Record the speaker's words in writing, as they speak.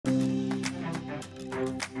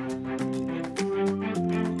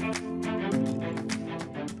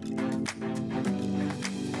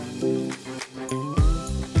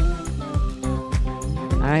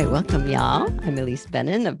right, welcome, y'all. I'm Ilise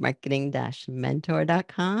Benun of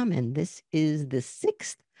marketing-mentor.com, and this is the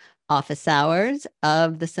 6th office hours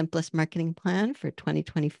of the Simplest Marketing Plan for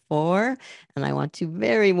 2024. And I want to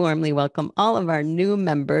very warmly welcome all of our new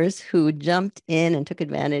members who jumped in and took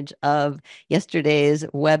advantage of yesterday's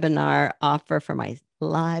webinar offer for my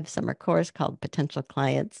live summer course called Potential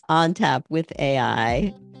Clients on Tap with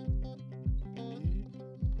AI.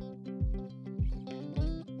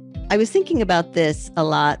 I was thinking about this a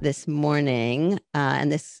lot this morning, and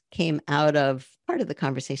this came out of part of the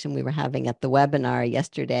conversation we were having at the webinar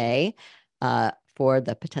yesterday for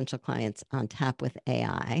the Potential Clients on Tap with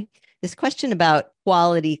AI. This question about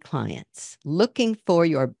quality clients, looking for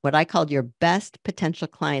what I called your best potential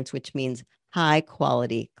clients, which means high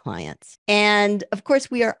quality clients. And of course,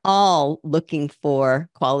 we are all looking for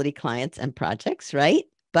quality clients and projects, right?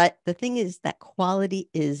 But the thing is that quality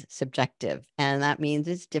is subjective, and that means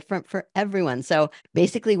it's different for everyone. So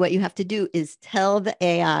basically what you have to do is tell the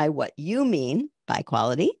AI what you mean by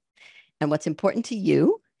quality and what's important to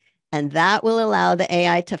you. And that will allow the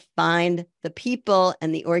AI to find the people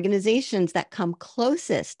and the organizations that come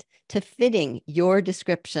closest to fitting your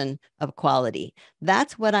description of quality.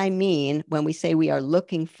 That's what I mean when we say we are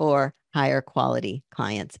looking for higher quality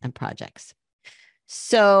clients and projects.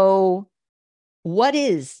 So what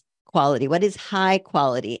is quality? What is high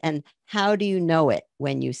quality? And how do you know it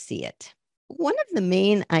when you see it? One of the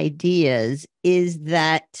main ideas is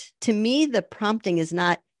that, to me, the prompting is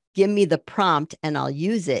not give me the prompt and I'll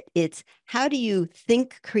use it. It's how do you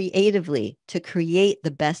think creatively to create the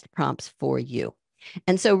best prompts for you?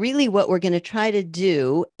 And so really what we're going to try to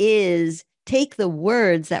do is take the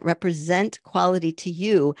words that represent quality to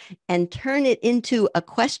you and turn it into a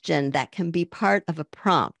question that can be part of a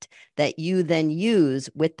prompt that you then use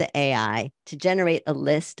with the AI to generate a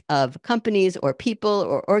list of companies or people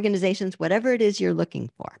or organizations, whatever it is you're looking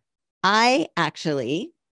for. I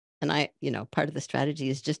actually, part of the strategy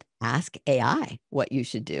is just ask AI what you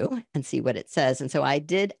should do and see what it says. And so I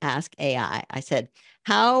did ask AI. I said,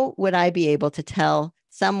 how would I be able to tell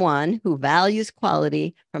someone who values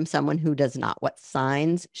quality from someone who does not? What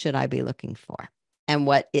signs should I be looking for? And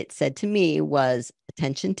what it said to me was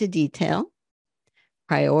attention to detail,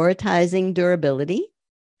 prioritizing durability,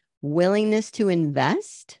 willingness to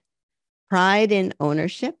invest, pride in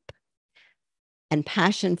ownership, and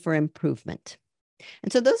passion for improvement.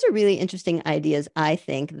 And so those are really interesting ideas, I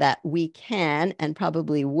think, that we can and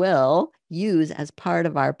probably will use as part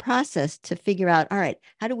of our process to figure out, all right,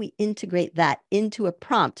 how do we integrate that into a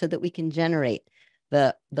prompt so that we can generate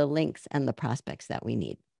the links and the prospects that we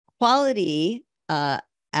need? Quality,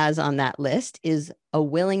 as on that list, is a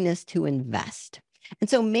willingness to invest.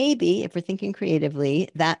 And so maybe if we're thinking creatively,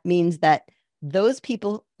 that means that those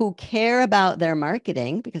people who care about their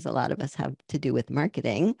marketing, because a lot of us have to do with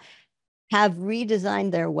marketing, have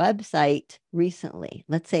redesigned their website recently,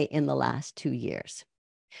 let's say in the last 2 years.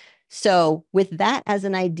 So with that as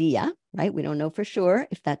an idea, right? We don't know for sure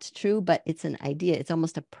if that's true, but it's an idea. It's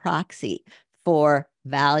almost a proxy for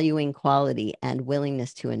valuing quality and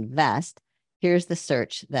willingness to invest. Here's the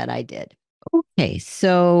search that I did. Okay,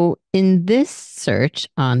 so in this search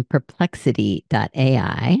on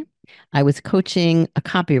perplexity.ai, I was coaching a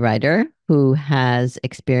copywriter who has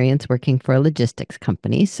experience working for a logistics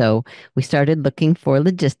company. So we started looking for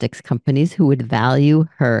logistics companies who would value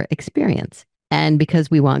her experience. And because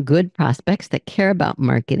we want good prospects that care about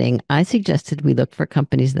marketing, I suggested we look for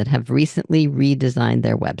companies that have recently redesigned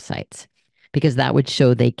their websites, because that would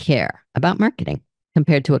show they care about marketing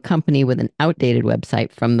compared to a company with an outdated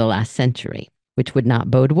website from the last century, which would not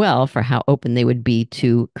bode well for how open they would be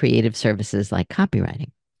to creative services like copywriting.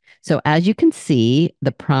 So as you can see,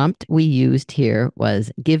 the prompt we used here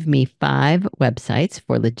was give me 5 websites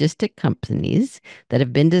for logistic companies that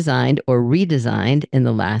have been designed or redesigned in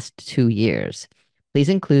the last 2 years. Please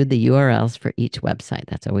include the URLs for each website.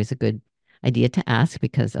 That's always a good idea to ask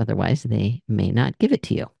because otherwise they may not give it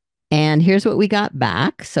to you. And here's what we got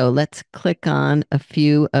back. So let's click on a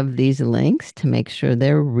few of these links to make sure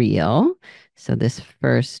they're real. So this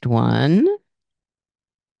first one,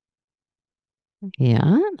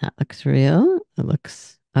 yeah, that looks real. It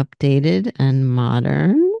looks updated and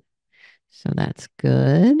modern. So that's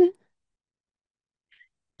good.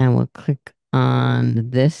 And we'll click on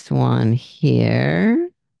this one here.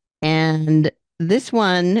 And this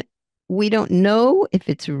one, we don't know if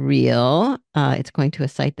it's real. It's going to a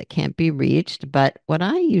site that can't be reached. But what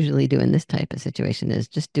I usually do in this type of situation is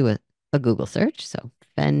just do a Google search. So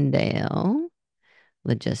Fendale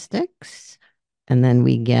Logistics. And then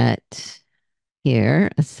we get here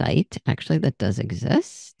a site actually that does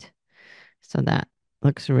exist. So that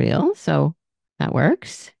looks real. So That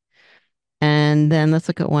works. And then let's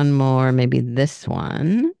look at one more, maybe this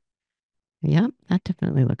one. Yep, that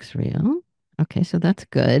definitely looks real. Okay, so that's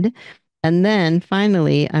good. And then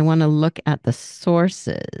finally, I want to look at the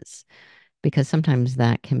sources because sometimes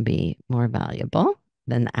that can be more valuable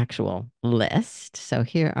than the actual list. So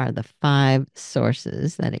here are the 5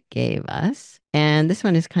 sources that it gave us. And this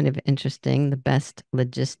one is kind of interesting. The best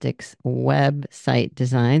logistics website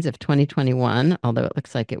designs of 2021, although it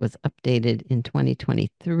looks like it was updated in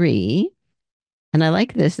 2023. And I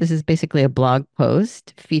like this. This is basically a blog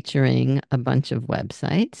post featuring a bunch of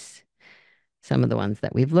websites, some of the ones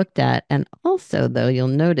that we've looked at. And also, though, you'll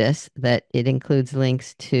notice that it includes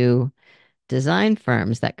links to design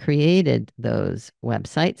firms that created those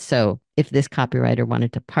websites. So if this copywriter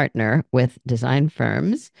wanted to partner with design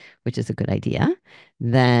firms, which is a good idea,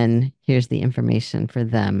 then here's the information for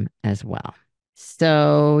them as well.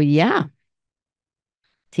 So yeah,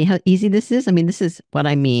 see how easy this is? I mean, this is what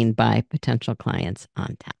I mean by potential clients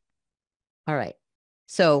on tap. All right.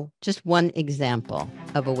 So just one example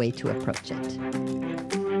of a way to approach it.